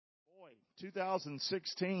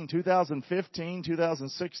2016, 2015,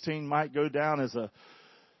 2016 might go down as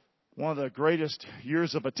one of the greatest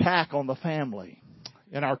years of attack on the family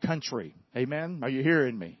in our country. Amen? Are you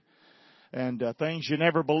hearing me? And things you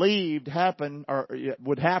never believed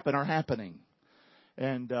would happen are happening.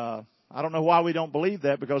 And I don't know why we don't believe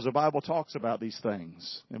that, because the Bible talks about these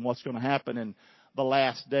things and what's going to happen in the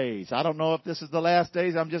last days. I don't know if this is the last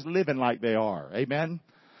days. I'm just living like they are. Amen?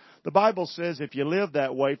 The Bible says if you live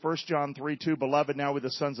that way, 1 John 3:2, Beloved, now we're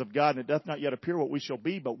the sons of God, and it doth not yet appear what we shall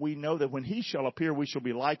be, but we know that when he shall appear, we shall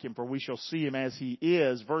be like him, for we shall see him as he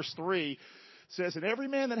is. Verse 3 says, and every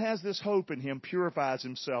man that has this hope in him purifies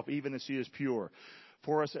himself, even as he is pure.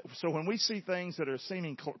 For us, so when we see things that are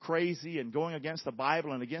seeming crazy and going against the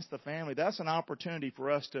Bible and against the family, that's an opportunity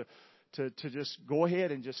for us to just go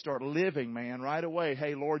ahead and just start living, man, right away.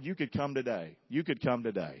 Hey, Lord, you could come today. You could come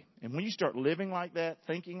today. And when you start living like that,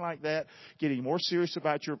 thinking like that, getting more serious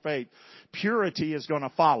about your faith, purity is going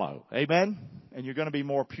to follow. Amen? And you're going to be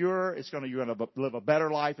more pure. You're going to live a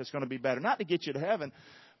better life. It's going to be better. Not to get you to heaven,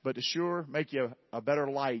 but to sure make you a better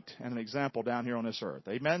light and an example down here on this earth.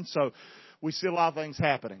 Amen? So we see a lot of things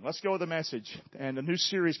happening. Let's go with the message. And a new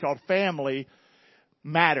series called Family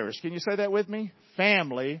Matters. Can you say that with me?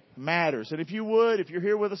 Family matters. And if you're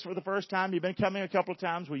here with us for the first time, you've been coming a couple of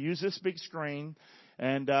times, we use this big screen,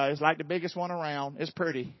 and it's like the biggest one around. It's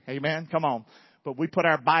pretty. Amen? Come on. But we put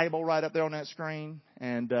our Bible right up there on that screen,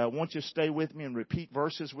 and I want you to stay with me and repeat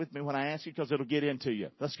verses with me when I ask you, because it'll get into you.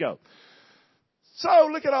 Let's go. So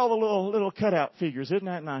look at all the little cutout figures. Isn't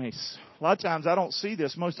that nice? A lot of times I don't see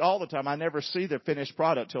this. Most all the time I never see the finished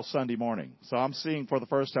product till Sunday morning. So I'm seeing for the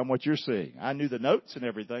first time what you're seeing. I knew the notes and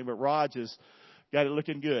everything, but Raj has got it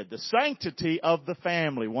looking good. The sanctity of the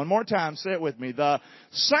family. One more time, say it with me. The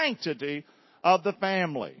sanctity of the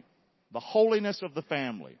family. The holiness of the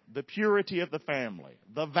family. The purity of the family.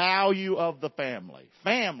 The value of the family.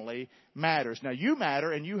 Family matters. Now you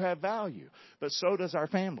matter and you have value. But so does our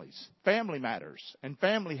families. Family matters. And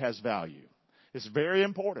family has value. It's very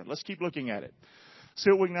important. Let's keep looking at it.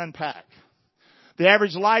 See what we can unpack. The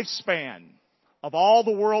average lifespan of all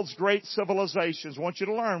the world's great civilizations, I want you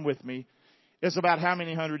to learn with me, is about how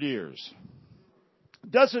many hundred years?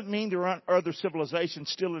 Doesn't mean there aren't other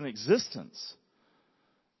civilizations still in existence.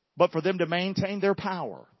 But for them to maintain their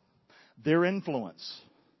power, their influence,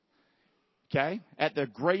 okay, at the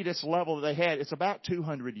greatest level that they had, it's about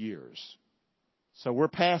 200 years. So we're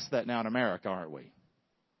past that now in America, aren't we?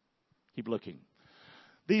 Keep looking.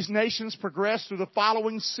 These nations progress through the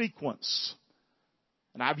following sequence.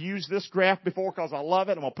 And I've used this graph before because I love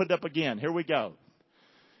it. I'm going to put it up again. Here we go.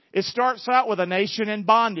 It starts out with a nation in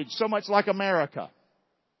bondage, so much like America.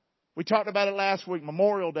 We talked about it last week,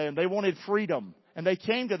 Memorial Day, and they wanted freedom. And they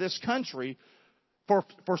came to this country for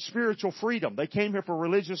spiritual freedom. They came here for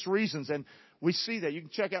religious reasons. And we see that. You can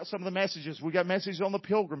check out some of the messages. We got messages on the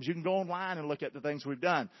Pilgrims. You can go online and look at the things we've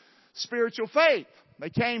done. Spiritual faith. They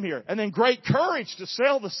came here. And then great courage to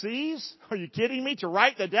sail the seas. Are you kidding me? To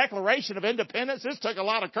write the Declaration of Independence. This took a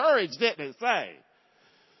lot of courage, didn't it say?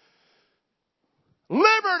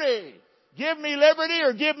 Liberty. Give me liberty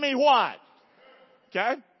or give me what?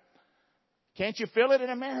 Okay? Can't you feel it in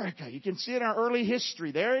America? You can see it in our early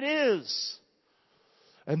history. There it is.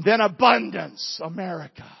 And then abundance,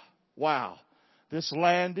 America. Wow. This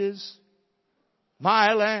land is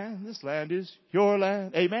my land. This land is your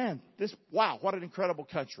land. Amen. Wow, what an incredible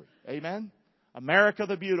country. Amen. America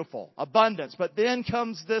the beautiful. Abundance. But then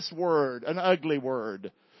comes this word, an ugly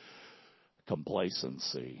word.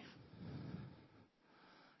 Complacency.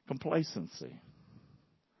 Complacency.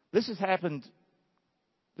 This has happened.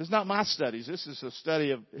 This is not my studies. This is a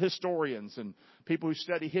study of historians and people who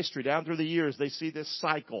study history. Down through the years, they see this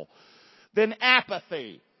cycle. Then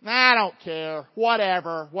apathy. I don't care.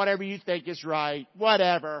 Whatever. Whatever you think is right.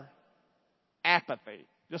 Whatever. Apathy.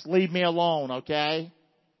 Just leave me alone, okay?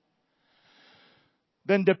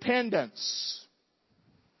 Then dependence.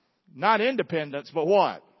 Not independence, but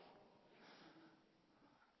what?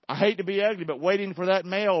 I hate to be ugly, but waiting for that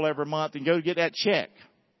mail every month and go get that check.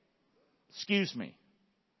 Excuse me.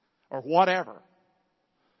 Or whatever.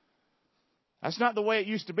 That's not the way it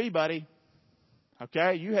used to be, buddy.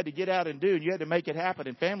 Okay? You had to get out and do, and you had to make it happen,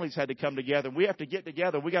 and families had to come together. And we have to get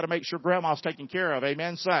together. We got to make sure Grandma's taken care of.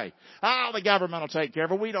 Amen? Say, the government will take care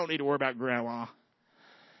of her. We don't need to worry about Grandma.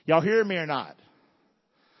 Y'all hear me or not?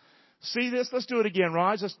 See this? Let's do it again,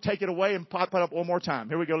 Raj. Let's take it away and pop it up one more time.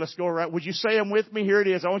 Here we go. Let's go around. Would you say them with me? Here it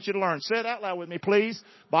is. I want you to learn. Say it out loud with me, please.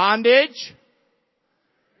 Bondage.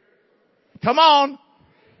 Come on.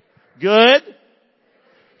 Good.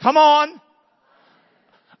 Come on.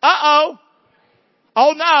 Uh-oh.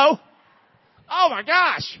 Oh, no. Oh, my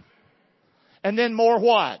gosh. And then more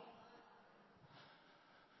what?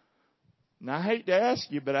 Now, I hate to ask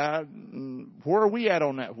you, but where are we at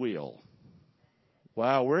on that wheel?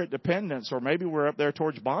 Well, we're at dependence, or maybe we're up there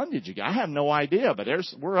towards bondage again. I have no idea, but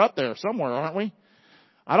we're up there somewhere, aren't we?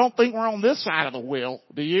 I don't think we're on this side of the wheel.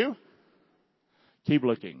 Do you? Keep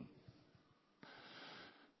looking.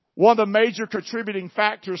 One of the major contributing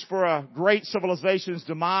factors for a great civilization's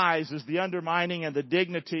demise is the undermining and the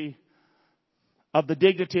dignity and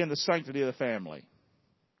the sanctity of the family.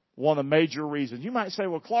 One of the major reasons. You might say,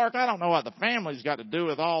 well, Clark, I don't know what the family's got to do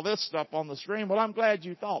with all this stuff on the screen. Well, I'm glad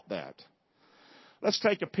you thought that. Let's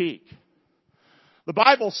take a peek. The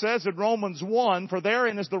Bible says in Romans 1, for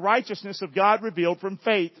therein is the righteousness of God revealed from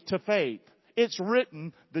faith to faith. It's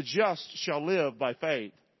written, the just shall live by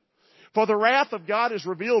faith. For the wrath of God is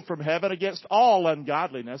revealed from heaven against all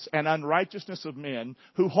ungodliness and unrighteousness of men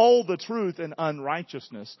who hold the truth in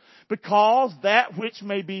unrighteousness, because that which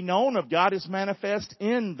may be known of God is manifest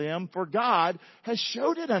in them, for God has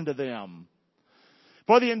showed it unto them.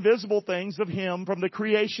 For the invisible things of Him from the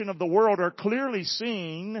creation of the world are clearly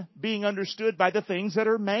seen, being understood by the things that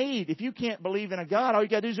are made. If you can't believe in a God, all you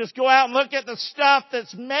gotta do is just go out and look at the stuff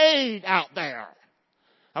that's made out there.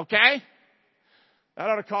 Okay? That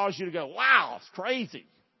ought to cause you to go, wow, it's crazy.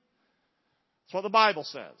 That's what the Bible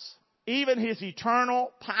says. Even His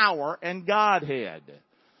eternal power and Godhead.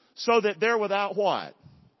 So that they're without what?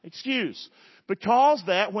 Excuse. Because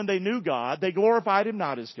that when they knew God, they glorified Him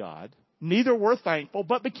not as God, neither were thankful,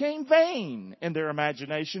 but became vain in their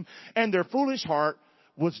imagination, and their foolish heart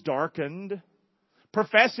was darkened.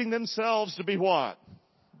 Professing themselves to be what?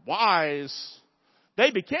 Wise.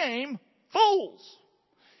 They became fools.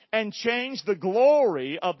 And changed the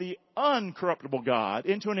glory of the uncorruptible God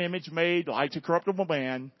into an image made like to corruptible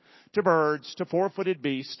man, to birds, to four-footed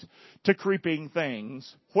beasts, to creeping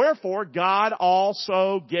things. Wherefore God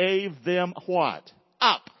also gave them what?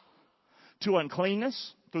 Up to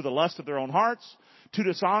uncleanness through the lust of their own hearts, to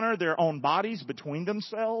dishonor their own bodies between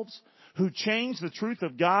themselves, who changed the truth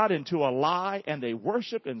of God into a lie, and they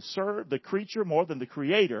worship and serve the creature more than the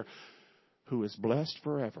Creator, who is blessed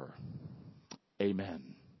forever.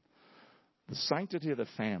 Amen. The sanctity of the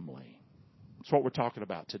family. That's what we're talking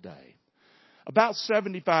about today. About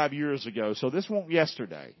 75 years ago, so this won't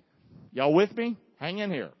yesterday. Y'all with me? Hang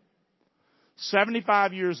in here.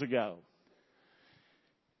 75 years ago,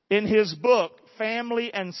 in his book,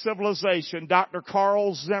 Family and Civilization, Dr.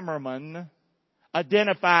 Carl Zimmerman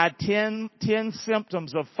identified 10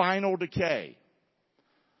 symptoms of final decay.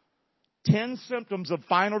 10 symptoms of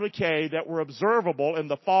final decay that were observable in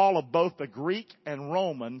the fall of both the Greek and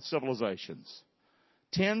Roman civilizations.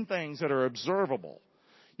 10 things that are observable.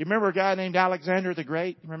 You remember a guy named Alexander the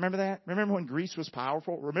Great? Remember that? Remember when Greece was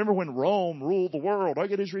powerful? Remember when Rome ruled the world? All you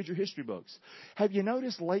gotta do is read your history books. Have you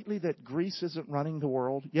noticed lately that Greece isn't running the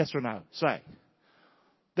world? Yes or no? Say.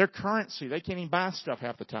 Their currency, they can't even buy stuff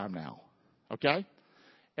half the time now. Okay?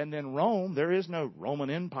 And then Rome, there is no Roman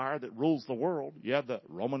Empire that rules the world. You have the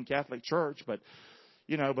Roman Catholic Church, but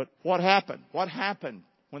what happened? What happened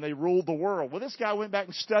when they ruled the world? Well, this guy went back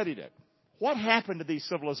and studied it. What happened to these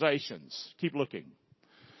civilizations? Keep looking.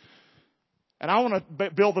 And I want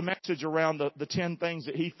to build a message around the 10 things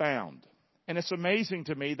that he found. And it's amazing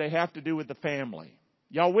to me, they have to do with the family.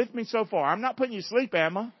 Y'all with me so far? I'm not putting you to sleep,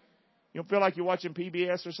 am I? You don't feel like you're watching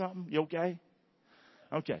PBS or something? You okay?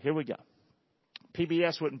 Okay, here we go.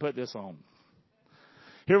 PBS wouldn't put this on.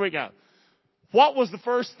 Here we go. What was the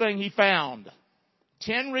first thing he found?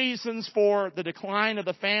 10 reasons for the decline of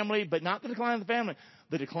the family, but not the decline of the family,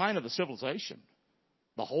 the decline of the civilization.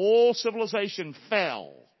 The whole civilization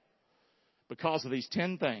fell because of these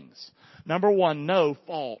 10 things. Number 1, no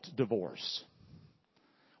fault divorce.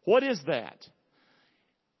 What is that?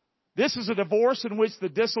 This is a divorce in which the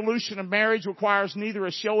dissolution of marriage requires neither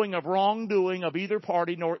a showing of wrongdoing of either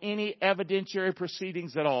party nor any evidentiary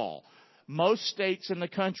proceedings at all. Most states in the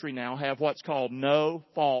country now have what's called no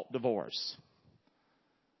fault divorce.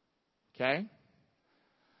 Okay?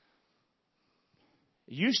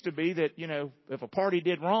 It used to be that, if a party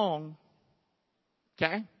did wrong,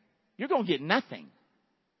 okay, you're going to get nothing.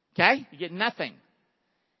 Okay? You get nothing.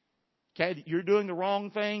 Okay? You're doing the wrong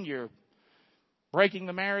thing. You're breaking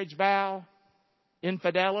the marriage vow,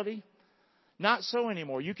 infidelity. Not so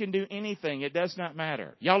anymore. You can do anything. It does not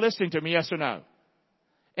matter. Y'all listening to me, yes or no?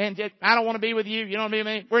 And I don't want to be with you. You don't want to be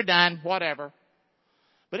with me. We're done. Whatever.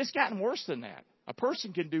 But it's gotten worse than that. A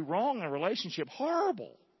person can do wrong in a relationship.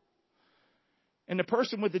 Horrible. And the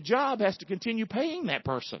person with the job has to continue paying that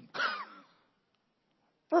person.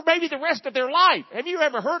 For maybe the rest of their life. Have you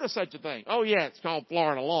ever heard of such a thing? Oh yeah, it's called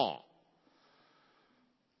Florida law.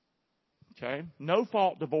 Okay? No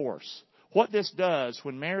fault divorce. What this does,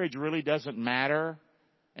 when marriage really doesn't matter,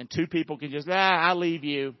 and two people can just, I'll leave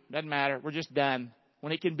you. Doesn't matter. We're just done.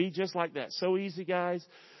 When it can be just like that. So easy, guys.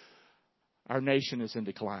 Our nation is in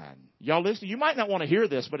decline. Y'all listening? You might not want to hear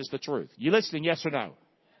this, but it's the truth. You listening, yes or no?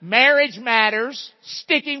 Marriage matters.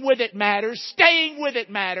 Sticking with it matters. Staying with it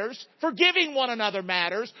matters. Forgiving one another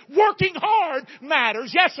matters. Working hard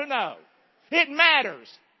matters. Yes or no? It matters.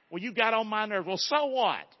 Well, you got on my nerves. Well, so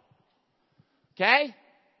what? Okay?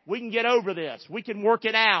 We can get over this. We can work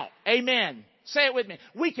it out. Amen. Say it with me.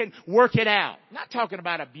 We can work it out. Not talking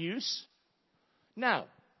about abuse. No.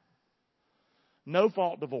 No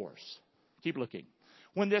fault divorce. Keep looking.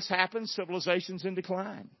 When this happens, civilization's in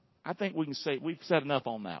decline. I think we can say, we've said enough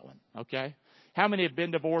on that one. Okay? How many have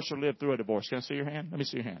been divorced or lived through a divorce? Can I see your hand? Let me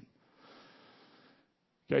see your hand.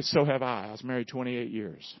 Okay, so have I. I was married 28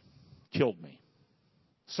 years. Killed me.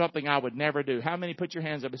 Something I would never do. How many put your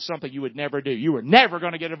hands up? It's something you would never do. You were never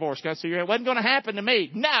going to get a divorce. Can I see your hand? It wasn't going to happen to me.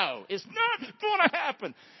 No, it's not going to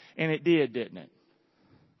happen. And it did, didn't it?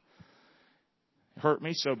 It hurt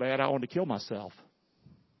me so bad I wanted to kill myself.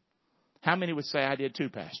 How many would say I did too,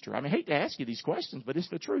 Pastor? I mean, I hate to ask you these questions, but it's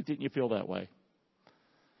the truth. Didn't you feel that way?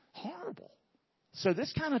 Horrible. So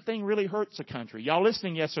this kind of thing really hurts a country. Y'all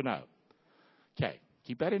listening, yes or no? Okay.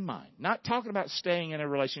 Keep that in mind. Not talking about staying in a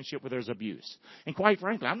relationship where there's abuse. And quite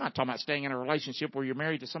frankly, I'm not talking about staying in a relationship where you're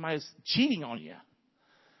married to somebody who's cheating on you.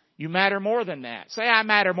 You matter more than that. Say, I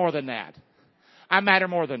matter more than that. I matter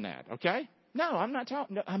more than that. Okay? No, I'm not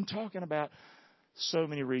talking. No, I'm talking about so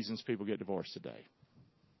many reasons people get divorced today.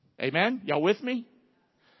 Amen? Y'all with me?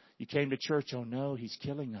 You came to church. Oh no, he's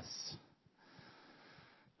killing us.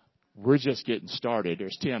 We're just getting started.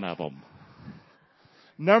 There's 10 of them.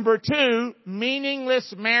 Number 2,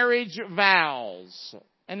 meaningless marriage vows.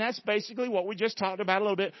 And that's basically what we just talked about a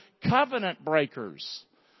little bit. Covenant breakers.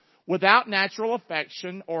 Without natural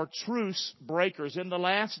affection or truce breakers. In the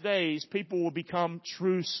last days, people will become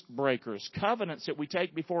truce breakers. Covenants that we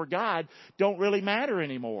take before God don't really matter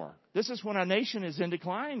anymore. This is when our nation is in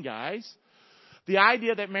decline, guys. The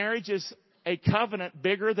idea that marriage is a covenant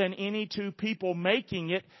bigger than any two people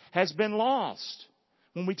making it has been lost.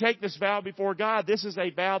 When we take this vow before God, this is a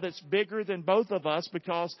vow that's bigger than both of us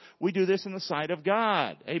because we do this in the sight of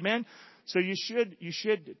God. Amen? So you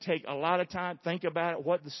should take a lot of time, think about it,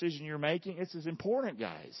 what decision you're making. This is important,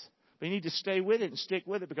 guys. But you need to stay with it and stick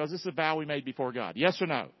with it because this is a vow we made before God. Yes or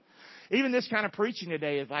no? Even this kind of preaching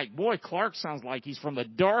today is like, boy, Clark sounds like he's from the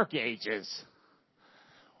dark ages.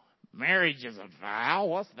 Marriage is a vow?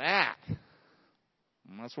 What's that?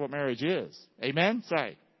 And that's what marriage is. Amen?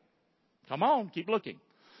 Say. Come on, keep looking.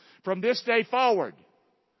 From this day forward,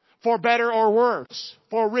 for better or worse,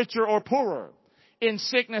 for richer or poorer, in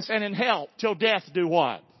sickness and in health, till death do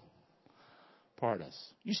what? Part us.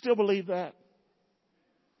 You still believe that?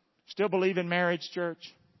 Still believe in marriage,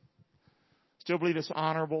 church? Still believe it's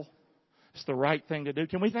honorable? It's the right thing to do?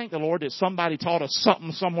 Can we thank the Lord that somebody taught us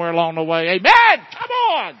something somewhere along the way? Amen! Come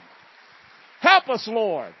on! Help us,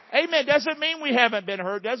 Lord. Amen. Doesn't mean we haven't been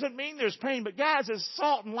hurt. Doesn't mean there's pain. But guys, as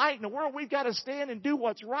salt and light in the world, we've got to stand and do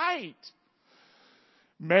what's right.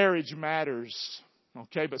 Marriage matters.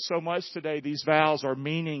 Okay, but so much today, these vows are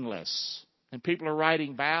meaningless. And people are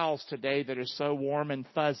writing vows today that are so warm and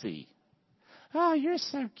fuzzy. Oh, you're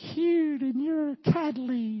so cute and you're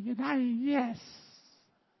cuddly and yes.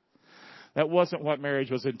 That wasn't what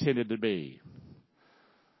marriage was intended to be.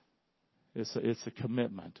 It's a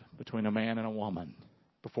commitment between a man and a woman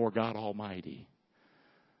before God Almighty.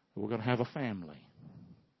 We're going to have a family.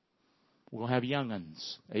 We're going to have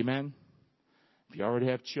young'uns. Amen? If you already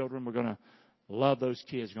have children, we're going to love those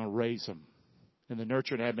kids. We're going to raise them in the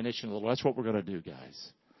nurture and admonition of the Lord. That's what we're going to do,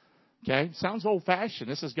 guys. Okay? Sounds old-fashioned.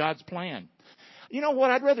 This is God's plan. You know what?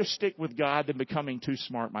 I'd rather stick with God than becoming too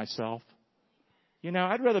smart myself. You know,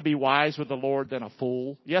 I'd rather be wise with the Lord than a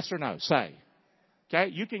fool. Yes or no? Say. Okay,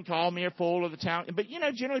 you can call me a fool of the town. But, you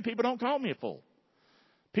know, generally people don't call me a fool.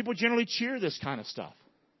 People generally cheer this kind of stuff.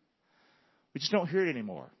 We just don't hear it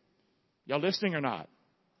anymore. Y'all listening or not?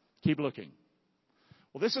 Keep looking.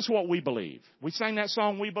 Well, this is what we believe. We sang that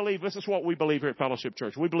song, We Believe. This is what we believe here at Fellowship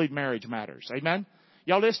Church. We believe marriage matters. Amen?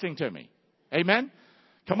 Y'all listening to me? Amen?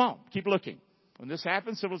 Come on, keep looking. When this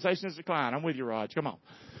happens, civilization is decline. I'm with you, Raj. Come on.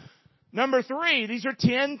 Number 3, these are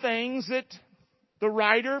 10 things that the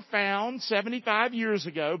writer found 75 years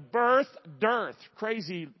ago. Birth dearth.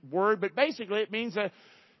 Crazy word, but basically it means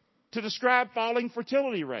to describe falling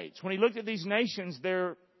fertility rates. When he looked at these nations,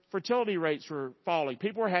 their fertility rates were falling.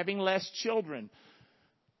 People were having less children.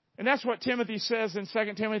 And that's what Timothy says in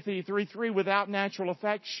 2 Timothy 3:3, without natural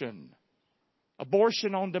affection.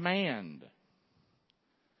 Abortion on demand.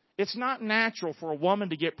 It's not natural for a woman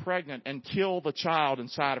to get pregnant and kill the child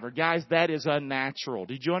inside of her. Guys, that is unnatural.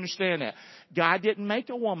 Did you understand that? God didn't make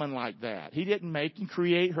a woman like that. He didn't make and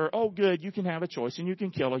create her, oh good, you can have a choice and you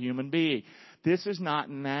can kill a human being. This is not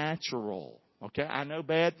natural. Okay? I know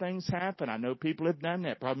bad things happen. I know people have done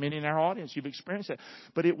that. Probably many in our audience, you've experienced that.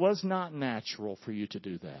 But it was not natural for you to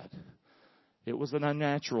do that. It was an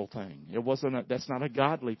unnatural thing. That's not a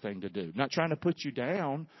godly thing to do. I'm not trying to put you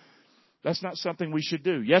down. That's not something we should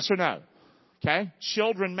do. Yes or no? Okay?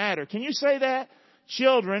 Children matter. Can you say that?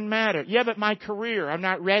 Children matter. Yeah, but my career, I'm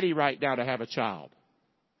not ready right now to have a child.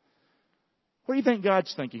 What do you think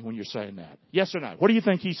God's thinking when you're saying that? Yes or no? What do you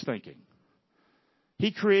think He's thinking?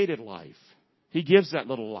 He created life. He gives that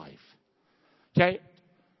little life. Okay?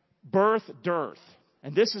 Birth, dearth.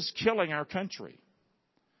 And this is killing our country.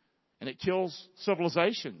 And it kills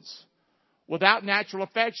civilizations. Without natural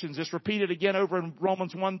affections, it's repeated again over in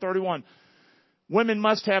Romans 1:31. Women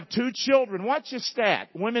must have 2 children. Watch this stat.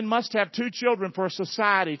 Women must have 2 children for a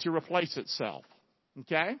society to replace itself.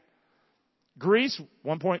 Okay? Greece,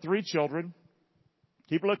 1.3 children.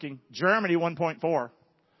 Keep looking. Germany, 1.4.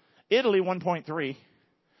 Italy, 1.3.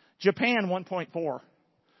 Japan, 1.4.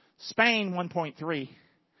 Spain, 1.3.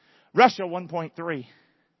 Russia, 1.3.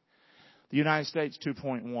 The United States,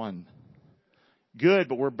 2.1. Good,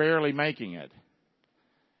 but we're barely making it.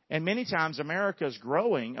 And many times America's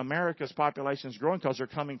population is growing because they're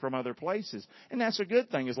coming from other places. And that's a good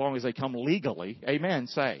thing as long as they come legally. Amen,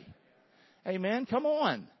 say. Amen, come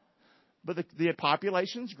on. But the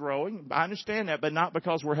population's growing. I understand that, but not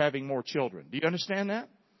because we're having more children. Do you understand that?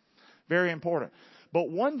 Very important. But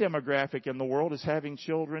one demographic in the world is having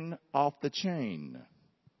children off the chain.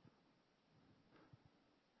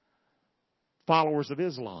 Followers of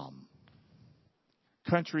Islam.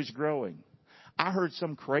 Country's growing. I heard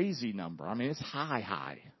some crazy number. I mean, it's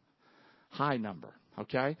high number.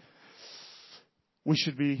 Okay? We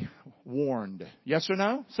should be warned. Yes or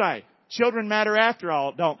no? Say. Children matter after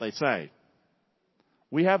all, don't they? Say.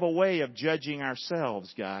 We have a way of judging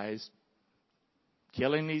ourselves, guys.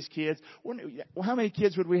 Killing these kids. Well, how many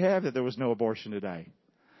kids would we have if there was no abortion today?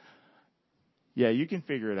 Yeah, you can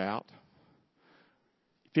figure it out.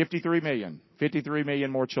 53 million. 53 million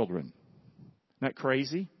more children. Isn't that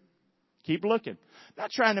crazy? Keep looking.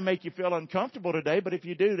 Not trying to make you feel uncomfortable today, but if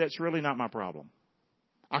you do, that's really not my problem.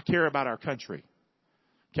 I care about our country.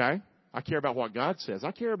 Okay? I care about what God says.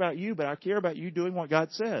 I care about you, but I care about you doing what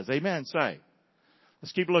God says. Amen. Say.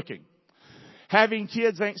 Let's keep looking. Having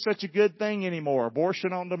kids ain't such a good thing anymore.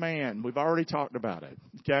 Abortion on demand. We've already talked about it.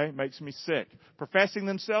 Okay? Makes me sick. Professing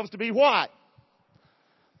themselves to be what?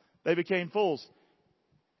 They became fools.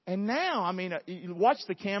 And now, I mean, you watch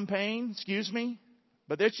the campaign,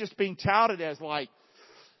 but it's just being touted as like,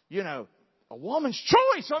 you know, a woman's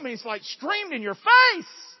choice. I mean, it's like screamed in your face.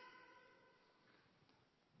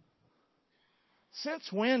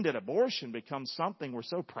 Since when did abortion become something we're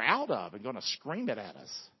so proud of and going to scream it at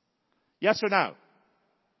us? Yes or no?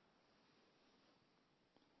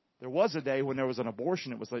 There was a day when there was an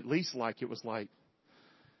abortion, it was at least like,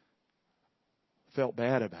 felt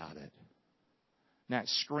bad about it. Now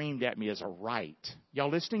it's screamed at me as a right. Y'all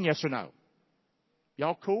listening? Yes or no?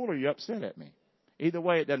 Y'all cool or you upset at me? Either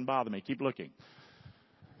way, it doesn't bother me. Keep looking.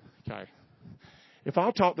 Okay. If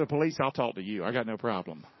I'll talk to the police, I'll talk to you. I got no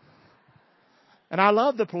problem. And I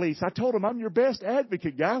love the police. I told them I'm your best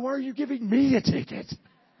advocate, guy. Why are you giving me a ticket?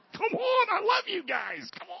 Come on. I love you guys.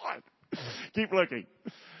 Come on. Keep looking.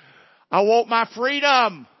 I want my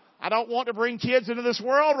freedom. I don't want to bring kids into this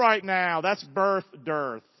world right now. That's birth,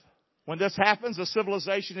 dearth. When this happens, the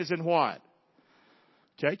civilization is in what?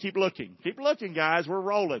 Okay, keep looking. Keep looking, guys. We're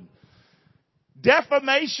rolling.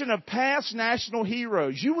 Defamation of past national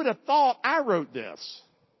heroes. You would have thought I wrote this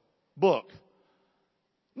book.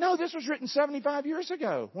 No, this was written 75 years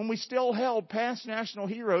ago when we still held past national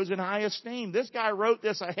heroes in high esteem. This guy wrote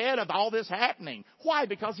this ahead of all this happening. Why?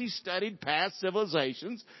 Because he studied past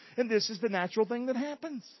civilizations, and this is the natural thing that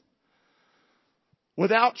happens.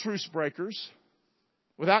 Without truce breakers,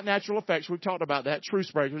 without natural effects, we've talked about that. Truce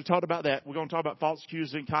breakers, we've talked about that. We're going to talk about false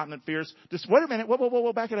accusers, incontinent fears. Just wait a minute.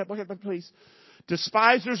 Whoa, back it up, please.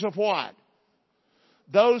 Despisers of what?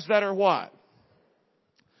 Those that are what?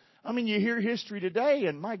 I mean, you hear history today,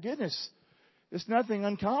 and my goodness, it's nothing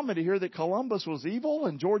uncommon to hear that Columbus was evil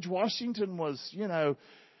and George Washington was,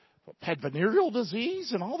 had venereal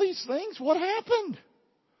disease and all these things. What happened?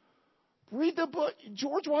 Read the book.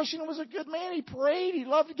 George Washington was a good man. He prayed. He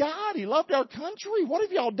loved God. He loved our country. What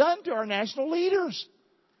have y'all done to our national leaders?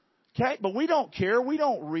 Okay, but we don't care. We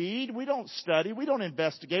don't read. We don't study. We don't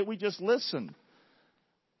investigate. We just listen.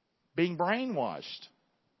 Being brainwashed.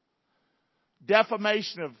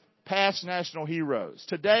 Defamation of past national heroes.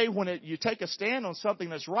 Today, when you take a stand on something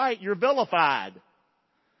that's right, you're vilified.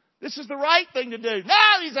 This is the right thing to do.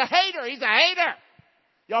 No, he's a hater. He's a hater.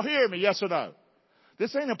 Y'all hear me? Yes or no?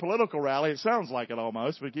 This ain't a political rally. It sounds like it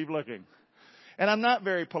almost, but keep looking. And I'm not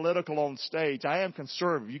very political on stage. I am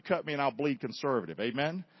conservative. You cut me and I'll bleed conservative.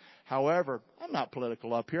 Amen? However, I'm not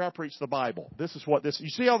political up here. I preach the Bible. This is what you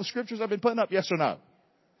see all the scriptures I've been putting up? Yes or no?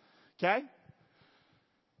 Okay?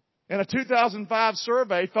 In a 2005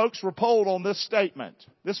 survey, folks were polled on this statement.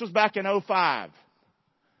 This was back in 2005.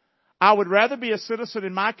 I would rather be a citizen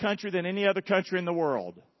in my country than any other country in the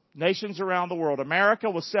world. Nations around the world. America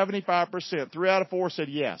was 75%. 3 out of 4 said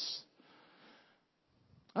yes.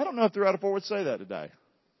 I don't know if 3 out of 4 would say that today.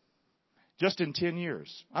 Just in 10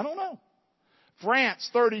 years. I don't know. France,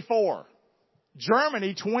 34.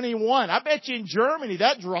 Germany, 21. I bet you in Germany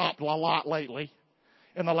that dropped a lot lately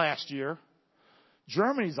in the last year.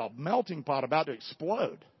 Germany's a melting pot about to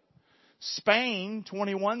explode. Spain,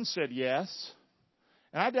 21 said yes.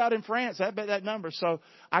 And I doubt in France, I bet that number. So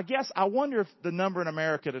I wonder if the number in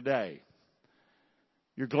America today,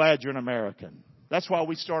 you're glad you're an American. That's why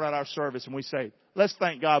we start out our service and we say, let's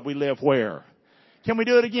thank God we live where? Can we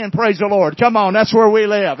do it again? Praise the Lord. Come on, that's where we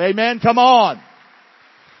live. Amen. Come on.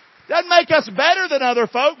 Doesn't make us better than other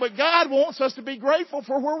folk, but God wants us to be grateful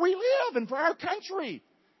for where we live and for our country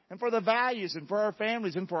and for the values and for our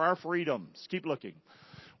families and for our freedoms. Keep looking.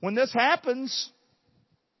 When this happens,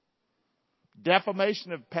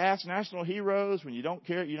 defamation of past national heroes, when you don't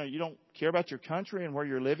care, you don't care about your country and where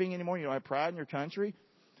you're living anymore, you don't have pride in your country.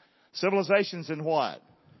 Civilization's in what?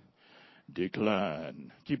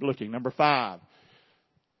 Decline. Keep looking. Number 5.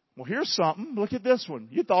 Well, here's something. Look at this one.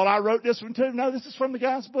 You thought I wrote this one too? No, this is from the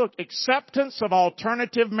guy's book. Acceptance of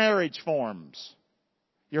alternative marriage forms.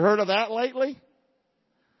 You heard of that lately?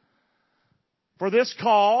 For this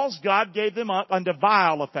cause, God gave them up unto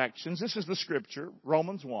vile affections. This is the scripture,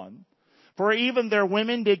 Romans 1. For even their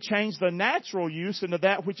women did change the natural use into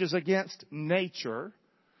that which is against nature.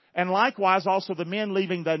 And likewise also the men,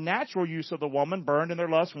 leaving the natural use of the woman, burned in their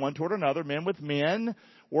lust one toward another, men with men,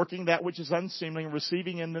 working that which is unseemly, and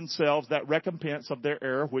receiving in themselves that recompense of their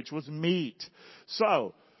error which was meet.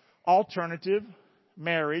 So, alternative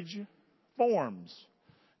marriage forms.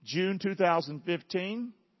 June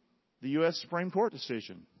 2015, the U.S. Supreme Court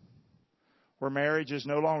decision, where marriage is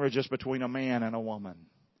no longer just between a man and a woman,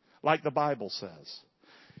 like the Bible says.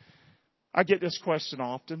 I get this question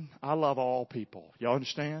often. I love all people. Y'all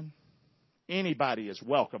understand? Anybody is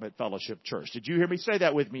welcome at Fellowship Church. Did you hear me say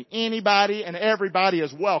that with me? Anybody and everybody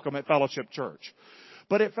is welcome at Fellowship Church.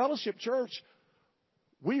 But at Fellowship Church,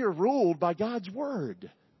 we are ruled by God's Word.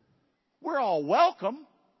 We're all welcome.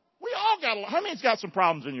 We all got, how many's got some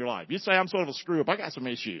problems in your life? You say, I'm sort of a screw up. I got some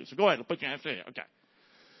issues. So go ahead and put your hand in.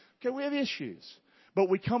 Okay, we have issues. But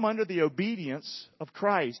we come under the obedience of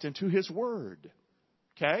Christ and to His Word.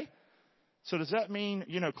 Okay? So does that mean,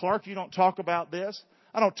 Clark, you don't talk about this?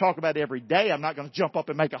 I don't talk about it every day. I'm not going to jump up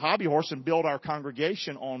and make a hobby horse and build our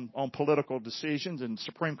congregation on political decisions and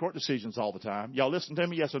Supreme Court decisions all the time. Y'all listen to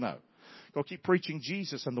me, yes or no? Go keep preaching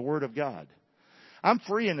Jesus and the Word of God. I'm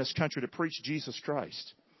free in this country to preach Jesus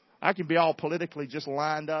Christ. I can be all politically just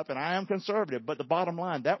lined up, and I am conservative, but the bottom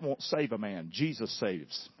line, that won't save a man. Jesus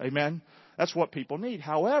saves. Amen? That's what people need.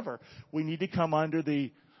 However, we need to come under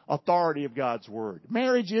the authority of God's Word.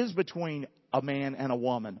 Marriage is between a man and a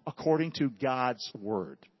woman, according to God's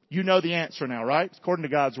Word. You know the answer now, right? According to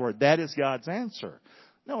God's Word. That is God's answer.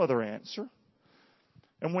 No other answer.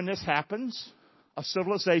 And when this happens, a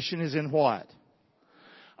civilization is in what?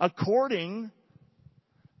 According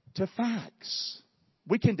to facts.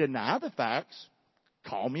 We can deny the facts.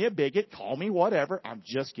 Call me a bigot. Call me whatever. I'm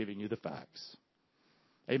just giving you the facts.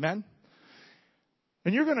 Amen?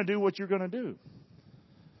 And you're going to do what you're going to do.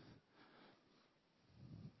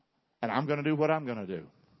 And I'm going to do what I'm going to do.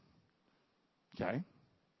 Okay?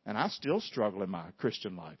 And I still struggle in my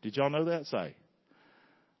Christian life. Did y'all know that? Say.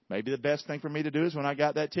 Maybe the best thing for me to do is when I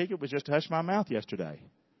got that ticket was just to hush my mouth yesterday.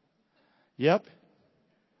 Yep.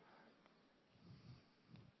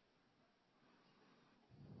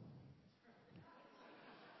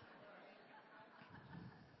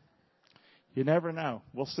 You never know.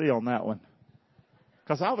 We'll see on that one.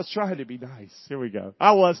 Because I was trying to be nice. Here we go.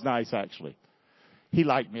 I was nice, actually. He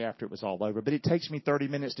liked me after it was all over, but it takes me 30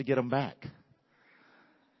 minutes to get him back.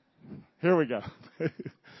 Here we go.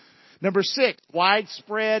 Number 6,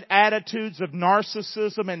 widespread attitudes of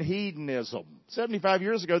narcissism and hedonism. 75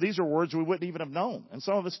 years ago, these are words we wouldn't even have known, and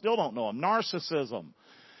some of us still don't know them. Narcissism.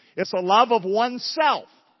 It's a love of oneself.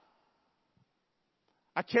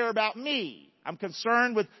 I care about me. I'm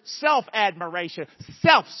concerned with self-admiration,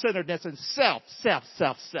 self-centeredness, and self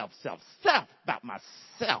about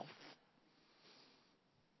myself.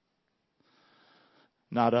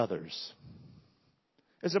 Not others.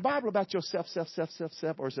 Is the Bible about yourself,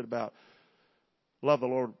 self, or is it about love the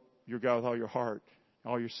Lord your God with all your heart,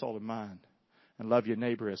 all your soul and mind, and love your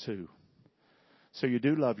neighbor as who? So you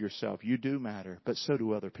do love yourself. You do matter, but so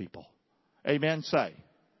do other people. Amen? Say.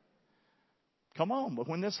 Come on, but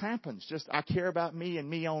when this happens, just I care about me and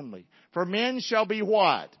me only. For men shall be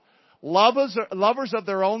what? Lovers of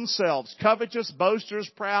their own selves, covetous, boasters,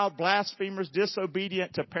 proud, blasphemers,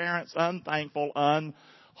 disobedient to parents, unthankful,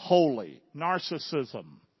 unholy. Narcissism.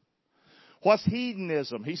 What's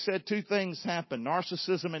hedonism? He said two things happen,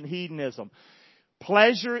 narcissism and hedonism.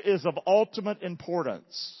 Pleasure is of ultimate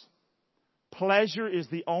importance. Pleasure is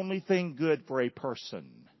the only thing good for a person.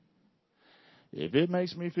 If it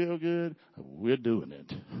makes me feel good, we're doing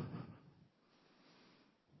it.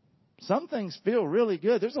 Some things feel really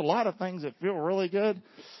good. There's a lot of things that feel really good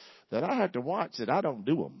that I have to watch that I don't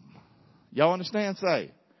do them. Y'all understand?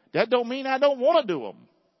 Say, that don't mean I don't want to do them.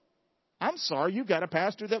 I'm sorry, you got a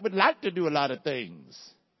pastor that would like to do a lot of things.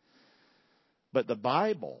 But the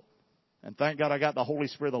Bible, and thank God I got the Holy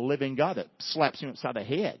Spirit, the living God, that slaps you upside the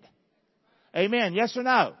head. Amen. Yes or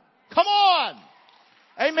no? Come on.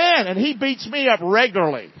 Amen. And he beats me up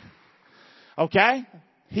regularly. Okay?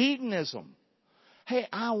 Hedonism. Hey,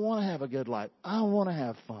 I want to have a good life. I want to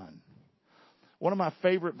have fun. One of my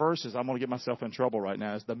favorite verses, I'm going to get myself in trouble right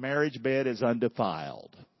now, is the marriage bed is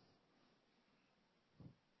undefiled.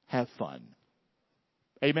 Have fun.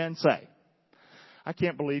 Amen. Say. I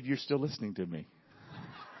can't believe you're still listening to me.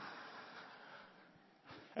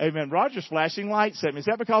 Amen. Roger's flashing lights at me. Is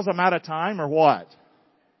that because I'm out of time or what?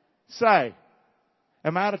 Say.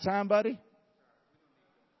 Am I out of time, buddy?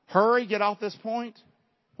 Hurry, get off this point.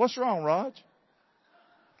 What's wrong, Raj?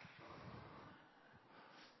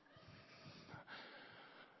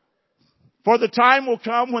 For the time will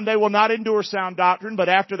come when they will not endure sound doctrine, but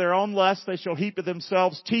after their own lust they shall heap to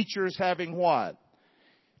themselves teachers having what?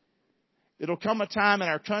 It'll come a time in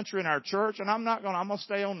our country, in our church, and I'm going to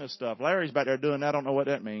stay on this stuff. Larry's back there doing that. I don't know what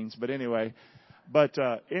that means, but anyway.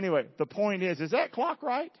 Anyway, the point is that clock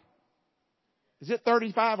right? Is it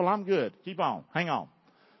 35? Well, I'm good. Keep on. Hang on.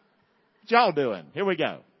 What y'all doing? Here we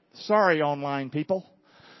go. Sorry, online people.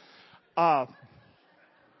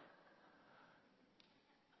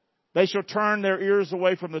 They shall turn their ears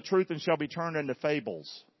away from the truth and shall be turned into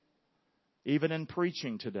fables. Even in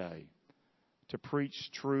preaching today. To preach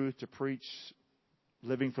truth, to preach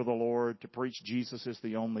living for the Lord, to preach Jesus is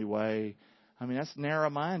the only way. I mean, that's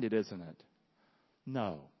narrow-minded, isn't it?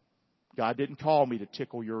 No. God didn't call me to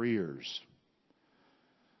tickle your ears.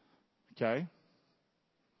 Okay?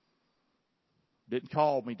 Didn't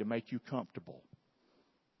call me to make you comfortable.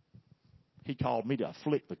 He called me to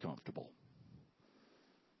afflict the comfortable.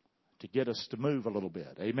 To get us to move a little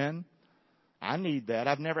bit. Amen? I need that.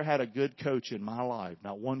 I've never had a good coach in my life.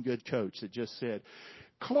 Not one good coach that just said,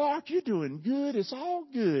 Clark, you're doing good. It's all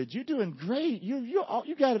good. You're doing great. You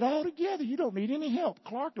got it all together. You don't need any help.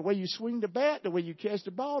 Clark, the way you swing the bat, the way you catch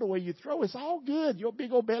the ball, the way you throw, it's all good. Your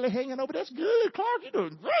big old belly hanging over. That's good, Clark. You're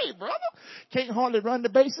doing great, brother. Can't hardly run the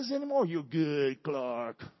bases anymore. You're good,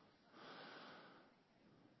 Clark.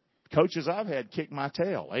 Coaches I've had kick my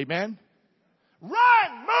tail. Amen? Run,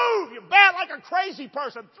 move, you bat like a crazy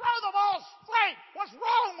person. Throw the ball straight. What's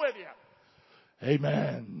wrong with you?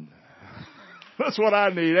 Amen. That's what I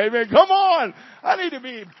need. Amen. Come on. I need to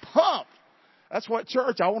be pumped. That's what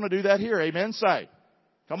church, I want to do that here. Amen. Say.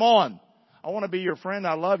 Come on. I want to be your friend.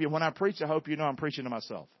 I love you. When I preach, I hope you know I'm preaching to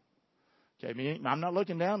myself. Okay. I'm not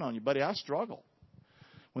looking down on you, buddy. I struggle.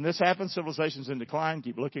 When this happens, civilization's in decline.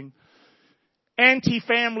 Keep looking.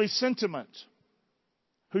 Anti-family sentiment.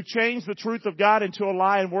 Who changed the truth of God into a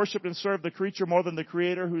lie and worshiped and served the creature more than the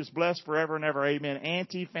Creator, who is blessed forever and ever. Amen.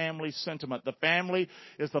 Anti-family sentiment. The family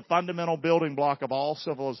is the fundamental building block of all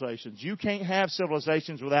civilizations. You can't have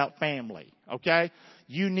civilizations without family. Okay?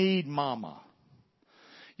 You need mama.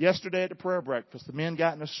 Yesterday at the prayer breakfast, the men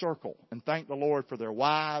got in a circle and thanked the Lord for their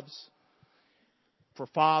wives, for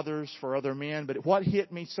fathers, for other men. But what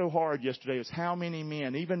hit me so hard yesterday is how many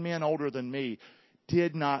men, even men older than me,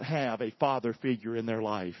 did not have a father figure in their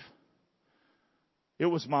life. It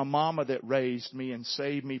was my mama that raised me and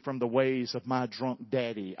saved me from the ways of my drunk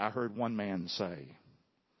daddy, I heard one man say.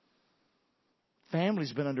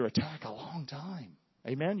 Family's been under attack a long time.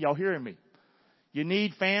 Amen? Y'all hearing me? You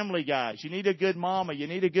need family, guys. You need a good mama. You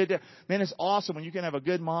need a good dad. Man, it's awesome when you can have a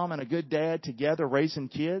good mom and a good dad together raising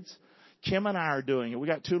kids. Kim and I are doing it. We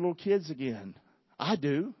got 2 little kids again. I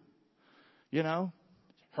do. You know,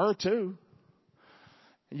 her too.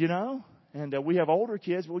 You know? And we have older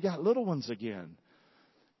kids, but we got little ones again.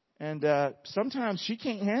 And sometimes she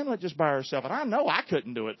can't handle it just by herself. And I know I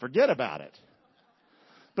couldn't do it. Forget about it.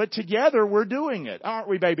 But together we're doing it. Aren't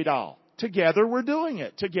we, baby doll? Together we're doing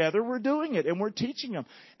it. Together we're doing it. And we're teaching them.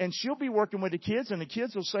 And she'll be working with the kids, and the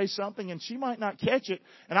kids will say something, and she might not catch it.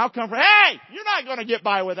 And I'll come from, hey, you're not going to get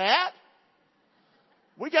by with that.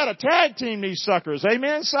 We got to tag team these suckers.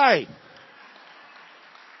 Amen? Say.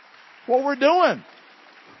 What we're doing.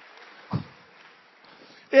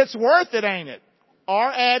 It's worth it, ain't it?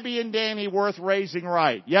 Are Abby and Danny worth raising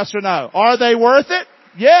right? Yes or no? Are they worth it?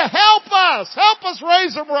 Yeah, help us. Help us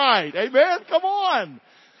raise them right. Amen? Come on.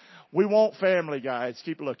 We want family, guys.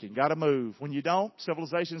 Keep looking. Got to move. When you don't,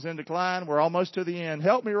 civilization's in decline. We're almost to the end.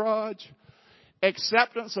 Help me, Raj.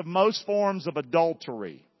 Acceptance of most forms of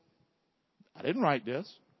adultery. I didn't write this.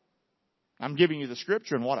 I'm giving you the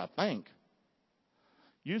scripture and what I think.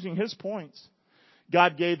 Using his points.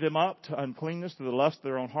 God gave them up to uncleanness, to the lust of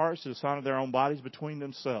their own hearts, to the sign of their own bodies between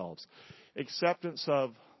themselves. Acceptance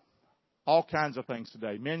of all kinds of things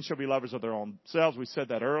today. Men shall be lovers of their own selves. We said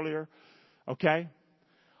that earlier. Okay?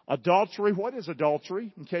 Adultery. What is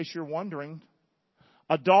adultery? In case you're wondering.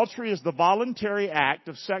 Adultery is the voluntary act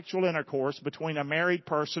of sexual intercourse between a married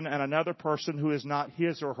person and another person who is not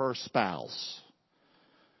his or her spouse.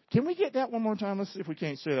 Can we get that one more time? Let's see if we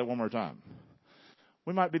can't say that one more time.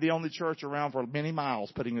 We might be the only church around for many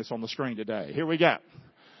miles putting this on the screen today. Here we go.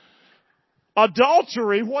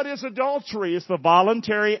 Adultery. What is adultery? It's the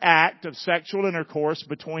voluntary act of sexual intercourse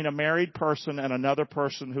between a married person and another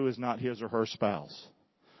person who is not his or her spouse.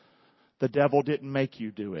 The devil didn't make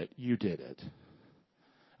you do it. You did it.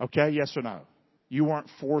 Okay? Yes or no? You weren't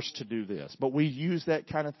forced to do this. But we use that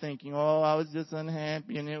kind of thinking, oh, I was just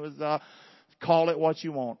unhappy and it was, call it what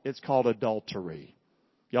you want. It's called adultery.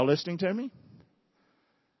 Y'all listening to me?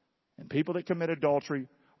 And people that commit adultery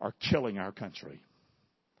are killing our country.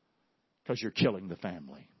 Because you're killing the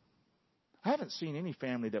family. I haven't seen any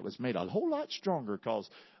family that was made a whole lot stronger because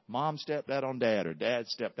mom stepped out on dad or dad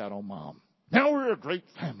stepped out on mom. Now we're a great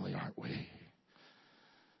family, aren't we?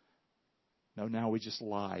 No, now we just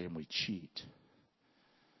lie and we cheat.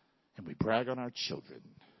 And we brag on our children.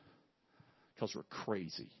 Because we're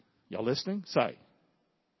crazy. Y'all listening? Say.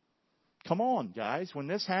 Come on, guys. When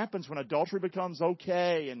this happens, when adultery becomes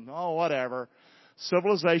okay and, oh, whatever,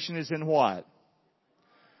 civilization is in what?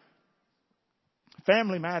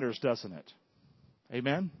 Family matters, doesn't it?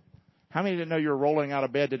 Amen? How many didn't know you were rolling out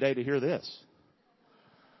of bed today to hear this?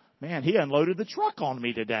 Man, he unloaded the truck on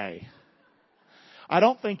me today. I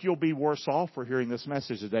don't think you'll be worse off for hearing this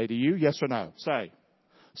message today. Do you? Yes or no? Say.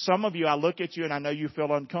 Some of you, I look at you and I know you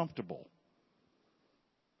feel uncomfortable.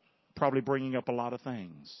 Probably bringing up a lot of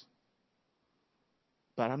things.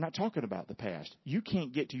 But I'm not talking about the past. You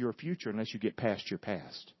can't get to your future unless you get past your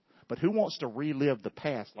past. But who wants to relive the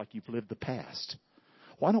past like you've lived the past?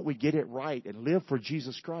 Why don't we get it right and live for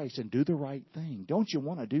Jesus Christ and do the right thing? Don't you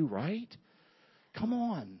want to do right? Come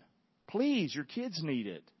on. Please, your kids need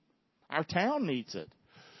it. Our town needs it.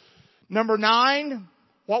 Number 9,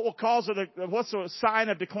 what will cause it? What's a sign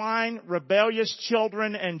of decline? Rebellious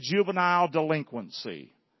children and juvenile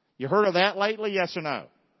delinquency. You heard of that lately? Yes or no?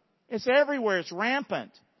 It's everywhere. It's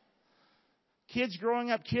rampant. Kids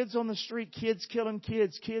growing up, kids on the street, kids killing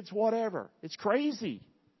kids, kids whatever. It's crazy.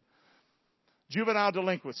 Juvenile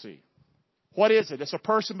delinquency. What is it? It's a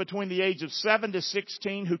person between the age of 7 to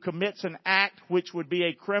 16 who commits an act which would be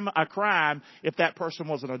a crime if that person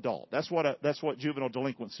was an adult. That's what juvenile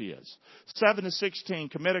delinquency is. 7 to 16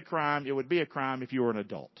 commit a crime. It would be a crime if you were an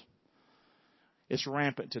adult. It's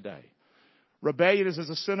rampant today. Rebellion is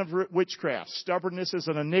a sin of witchcraft. Stubbornness is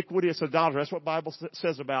an iniquity. It's idolatry. That's what the Bible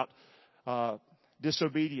says about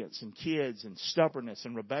disobedience and kids and stubbornness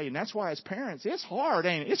and rebellion. That's why as parents, it's hard,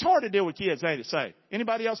 ain't it? It's hard to deal with kids, ain't it? Say.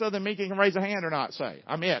 Anybody else other than me can raise a hand or not? Say.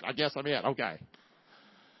 I'm it. I guess I'm it. Okay.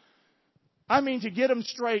 I mean, to get them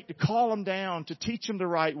straight, to call them down, to teach them the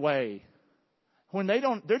right way. When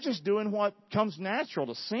they're just doing what comes natural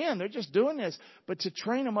to sin. They're just doing this. But to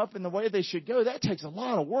train them up in the way they should go, that takes a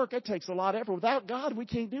lot of work. That takes a lot of effort. Without God, we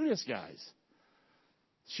can't do this, guys.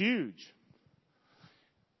 It's huge.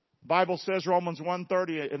 The Bible says, Romans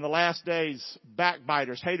 1:30, in the last days,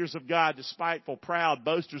 backbiters, haters of God, despiteful, proud,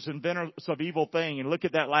 boasters, inventors of evil things. And look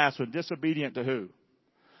at that last one. Disobedient to who?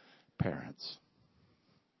 Parents.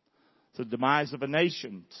 It's the demise of a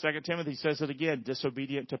nation. 2 Timothy says it again,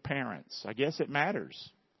 disobedient to parents. I guess it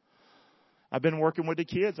matters. I've been working with the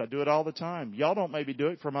kids. I do it all the time. Y'all don't maybe do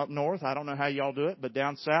it from up north. I don't know how y'all do it, but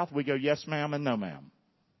down south we go yes ma'am and no ma'am.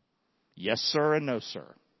 Yes sir and no sir.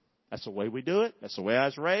 That's the way we do it. That's the way I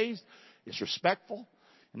was raised. It's respectful.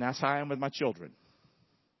 And that's how I am with my children.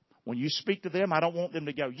 When you speak to them, I don't want them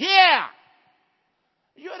to go, yeah!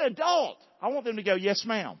 You're an adult. I want them to go, yes,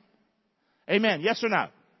 ma'am. Amen. Yes or no?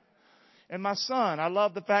 And my son, I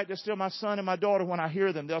love the fact that still my son and my daughter, when I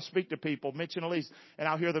hear them, they'll speak to people, Mitch and Elise, and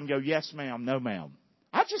I'll hear them go, yes, ma'am, no, ma'am.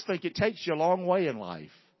 I just think it takes you a long way in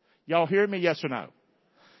life. Y'all hear me? Yes or no?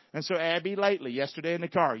 And so Abby lately, yesterday in the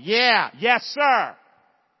car, yeah, yes, sir.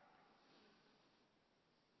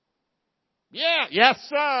 Yeah, yes,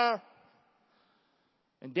 sir.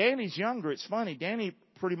 And Danny's younger. It's funny. Danny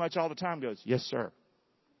pretty much all the time goes, yes, sir.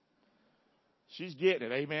 She's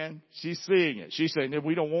getting it. Amen. She's seeing it. She's saying,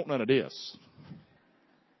 we don't want none of this.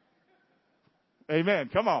 Amen.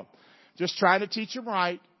 Come on. Just trying to teach them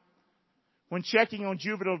right. When checking on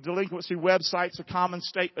juvenile delinquency websites, a common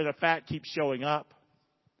statement of fact keeps showing up.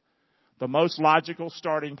 The most logical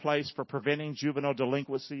starting place for preventing juvenile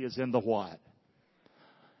delinquency is in the what?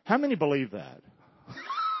 How many believe that?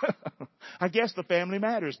 I guess the family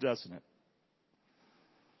matters, doesn't it?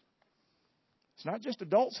 It's not just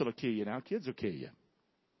adults that'll kill you now. Kids will kill you.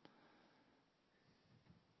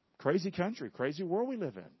 Crazy country, crazy world we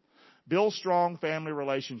live in. Build strong family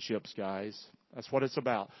relationships, guys. That's what it's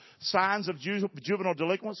about. Signs of juvenile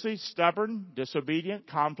delinquency: stubborn, disobedient,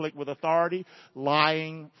 conflict with authority,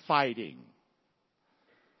 lying, fighting.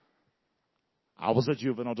 I was a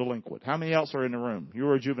juvenile delinquent. How many else are in the room? You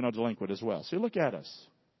were a juvenile delinquent as well. See, look at us.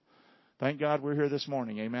 Thank God we're here this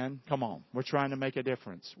morning. Amen. Come on. We're trying to make a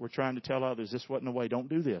difference. We're trying to tell others this wasn't the way. Don't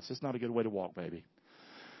do this. It's not a good way to walk, baby.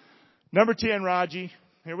 Number 10, Raji.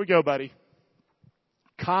 Here we go, buddy.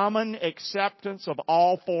 Common acceptance of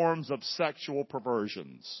all forms of sexual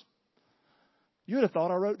perversions. You would have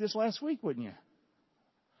thought I wrote this last week, wouldn't you?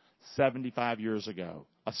 75 years ago.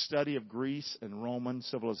 A study of Greece and Roman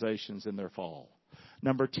civilizations in their fall.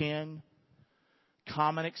 Number 10,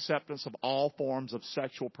 common acceptance of all forms of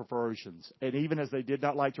sexual perversions. And even as they did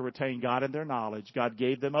not like to retain God in their knowledge, God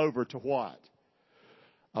gave them over to what?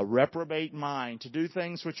 A reprobate mind to do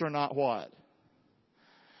things which are not what?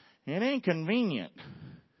 It ain't convenient.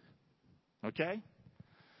 Okay?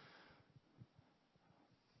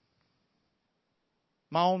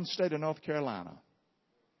 My own state of North Carolina.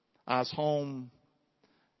 I was home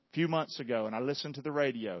a few months ago and I listened to the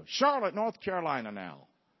radio. Charlotte, North Carolina now.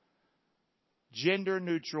 Gender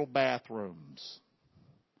neutral bathrooms.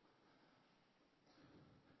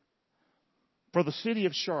 For the city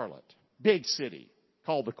of Charlotte. Big city.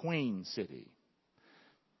 Called the Queen City.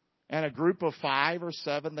 And a group of 5 or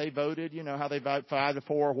 7, they voted, you know how they vote 5 to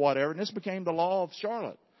 4 or whatever. And this became the law of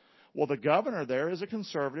Charlotte. Well, the governor there is a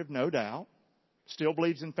conservative, no doubt. Still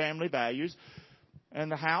believes in family values. And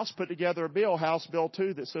the House put together a bill, House Bill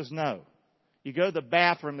 2, that says no. You go to the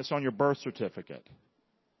bathroom that's on your birth certificate.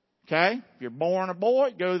 Okay? If you're born a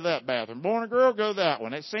boy, go to that bathroom. Born a girl, go to that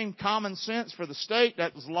one. It seemed common sense for the state.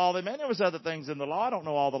 That was the law they made. There was other things in the law. I don't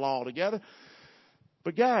know all the law altogether.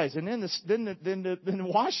 But guys, and then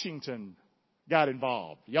Washington got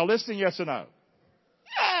involved. Y'all listening, yes or no?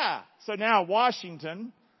 Yeah! So now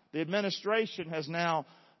Washington, the administration has now,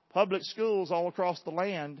 public schools all across the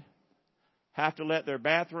land have to let their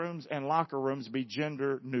bathrooms and locker rooms be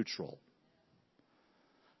gender neutral.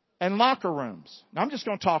 And locker rooms. Now I'm just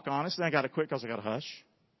going to talk honest, and I got to quit because I got to hush.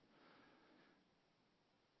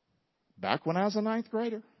 Back when I was a 9th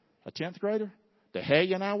grader, a 10th grader, the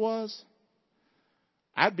hellion I was,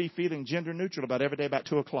 I'd be feeling gender neutral about every day about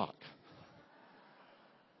 2 o'clock.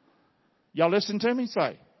 Y'all listen to me?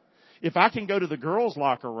 Say, if I can go to the girls'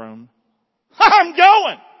 locker room, I'm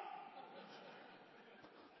going.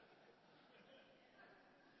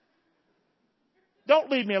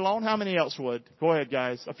 Don't leave me alone. How many else would? Go ahead,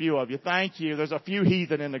 guys. A few of you. Thank you. There's a few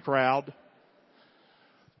heathen in the crowd.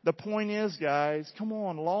 The point is, guys, come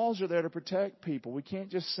on. Laws are there to protect people. We can't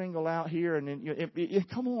just single out here and then,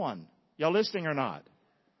 come on. Y'all listening or not?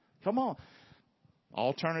 Come on.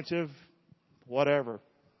 Alternative, whatever.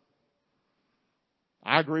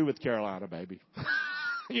 I agree with Carolina, baby.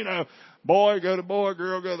 You know, boy, go to boy,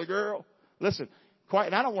 girl, go to girl. Listen,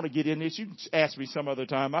 and I don't want to get in this. You can ask me some other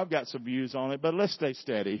time. I've got some views on it, but let's stay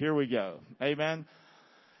steady. Here we go. Amen.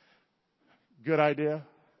 Good idea.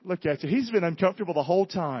 Look at you. He's been uncomfortable the whole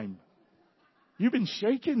time. You've been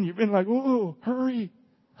shaking. You've been like, oh, hurry.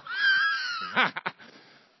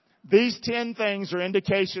 These 10 things are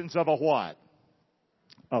indications of a what?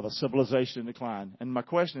 Of a civilization in decline. And my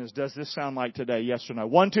question is, does this sound like today? Yes or no?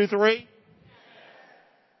 1, 2, 3.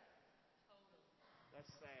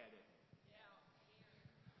 That's sad.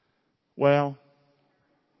 Well,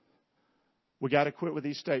 we got to quit with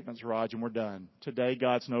these statements, Raj, and we're done. Today,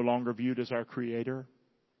 God's no longer viewed as our creator.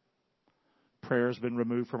 Prayer has been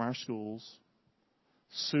removed from our schools.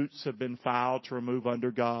 Suits have been filed to remove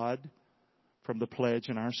 "under God" from the pledge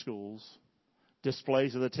in our schools.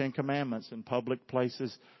 Displays of the Ten Commandments in public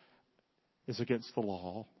places is against the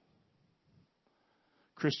law.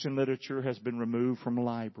 Christian literature has been removed from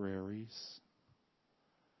libraries.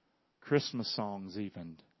 Christmas songs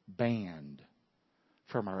even banned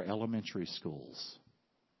from our elementary schools.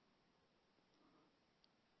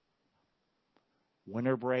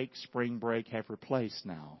 Winter break, spring break have replaced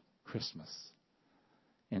now Christmas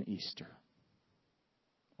and Easter.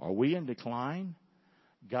 Are we in decline?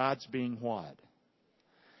 God's being what?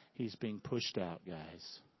 He's being pushed out,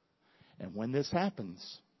 guys. And when this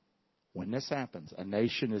happens, a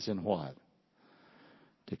nation is in what?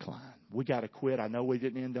 Decline. We got to quit. I know we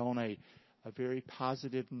didn't end on a very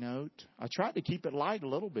positive note. I tried to keep it light a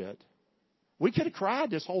little bit. We could have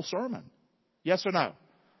cried this whole sermon. Yes or no?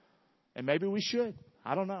 And maybe we should.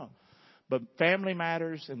 I don't know. But family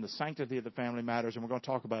matters and the sanctity of the family matters, and we're going to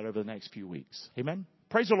talk about it over the next few weeks. Amen?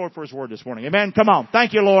 Praise the Lord for His word this morning. Amen? Come on.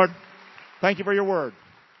 Thank you, Lord. Thank you for your word.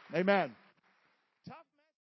 Amen.